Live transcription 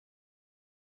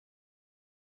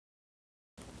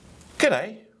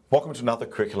G'day, welcome to another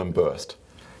curriculum burst.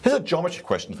 Here's a geometry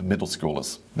question for middle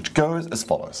schoolers, which goes as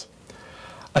follows.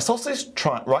 Isosceles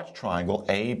right triangle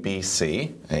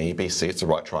ABC, it's a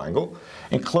right triangle,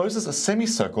 encloses a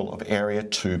semicircle of area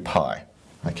 2 pi.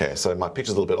 Okay, so my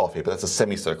picture's a little bit off here, but that's a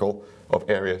semicircle of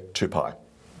area 2 pi.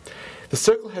 The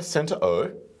circle has center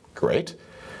O, great,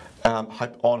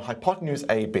 on hypotenuse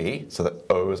AB, so that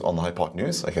O is on the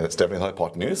hypotenuse, okay, that's definitely the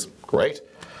hypotenuse, great.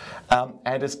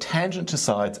 And is tangent to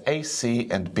sides AC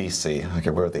and BC. Okay,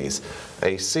 where are these?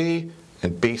 AC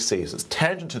and BC. So it's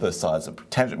tangent to those sides. And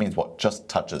tangent means what? Just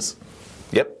touches.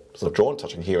 Yep, so I've drawn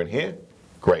touching here and here.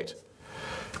 Great.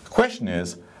 The question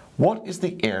is, what is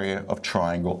the area of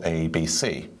triangle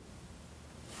ABC?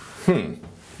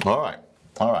 All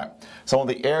right. So on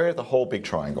the area of the whole big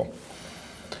triangle.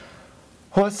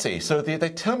 Well, let's see. So they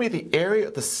tell me the area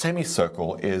of the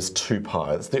semicircle is 2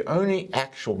 pi. That's the only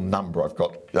actual number I've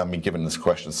got been given this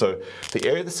question. So the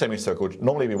area of the semicircle would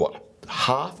normally be what?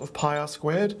 Half of pi r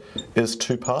squared is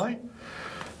 2 pi.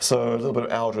 So a little bit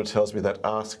of algebra tells me that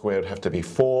r squared would have to be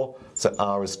 4, so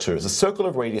r is 2. It's a circle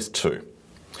of radius 2.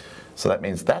 So that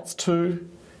means that's 2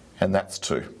 and that's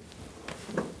 2.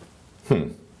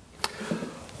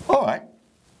 All right.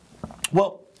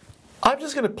 Well, I'm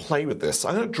just going to play with this.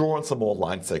 I'm going to draw on some more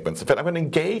line segments. In fact, I'm going to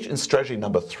engage in strategy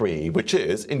number 3, which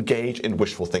is engage in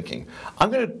wishful thinking. I'm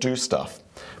going to do stuff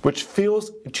which feels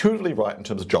intuitively right in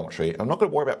terms of geometry. I'm not going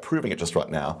to worry about proving it just right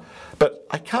now, but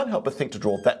I can't help but think to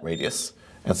draw that radius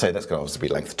and say that's going to obviously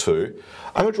be length 2.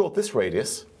 I'm going to draw this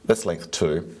radius, that's length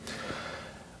 2,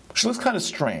 which looks kind of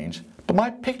strange, but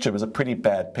my picture is a pretty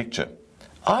bad picture.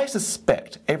 I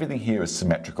suspect everything here is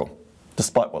symmetrical,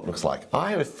 despite what it looks like.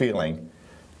 I have a feeling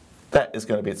that is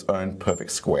going to be its own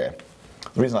perfect square.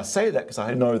 The reason I say that is because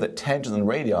I know that tangents and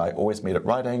radii always meet at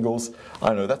right angles.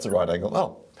 I know that's a right angle.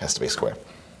 Oh, it has to be a square.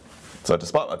 So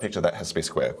despite my picture, that has to be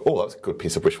square. Oh, that's a good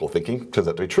piece of wishful thinking. Turns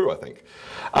out to be true, I think.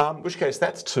 In which case,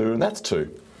 that's 2 and that's 2.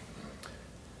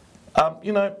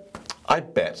 You know, I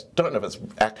bet, don't know if it's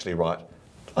actually right,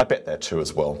 I bet they're 2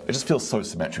 as well. It just feels so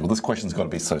symmetrical. This question's got to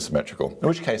be so symmetrical. In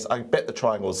which case, I bet the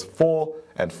triangle's 4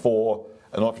 and 4,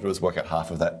 and all I have to do is work out half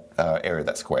of that area of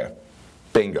that square.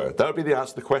 Bingo. That would be the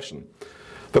answer to the question.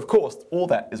 But of course, all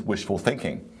that is wishful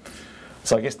thinking.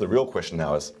 So I guess the real question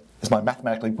now is my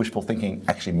mathematically wishful thinking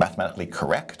actually mathematically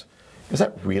correct? Is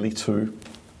that really 2?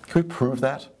 Can we prove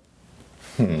that?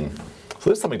 So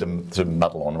there's something to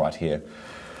muddle on right here.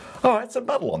 All right, so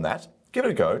muddle on that. Give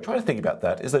it a go. Try to think about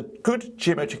that. Is there a good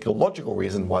geometrical logical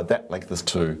reason why that length is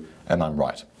 2 and I'm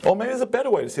right? Or maybe there's a better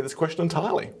way to see this question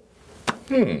entirely.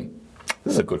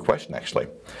 This is a good question, actually.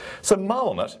 So mull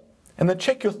on it, and then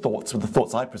check your thoughts with the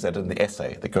thoughts I presented in the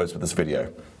essay that goes with this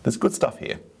video. There's good stuff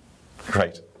here.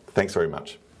 Great. Thanks very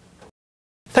much.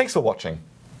 Thanks for watching.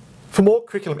 For more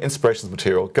curriculum inspirations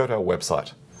material, go to our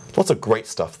website. Lots of great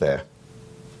stuff there.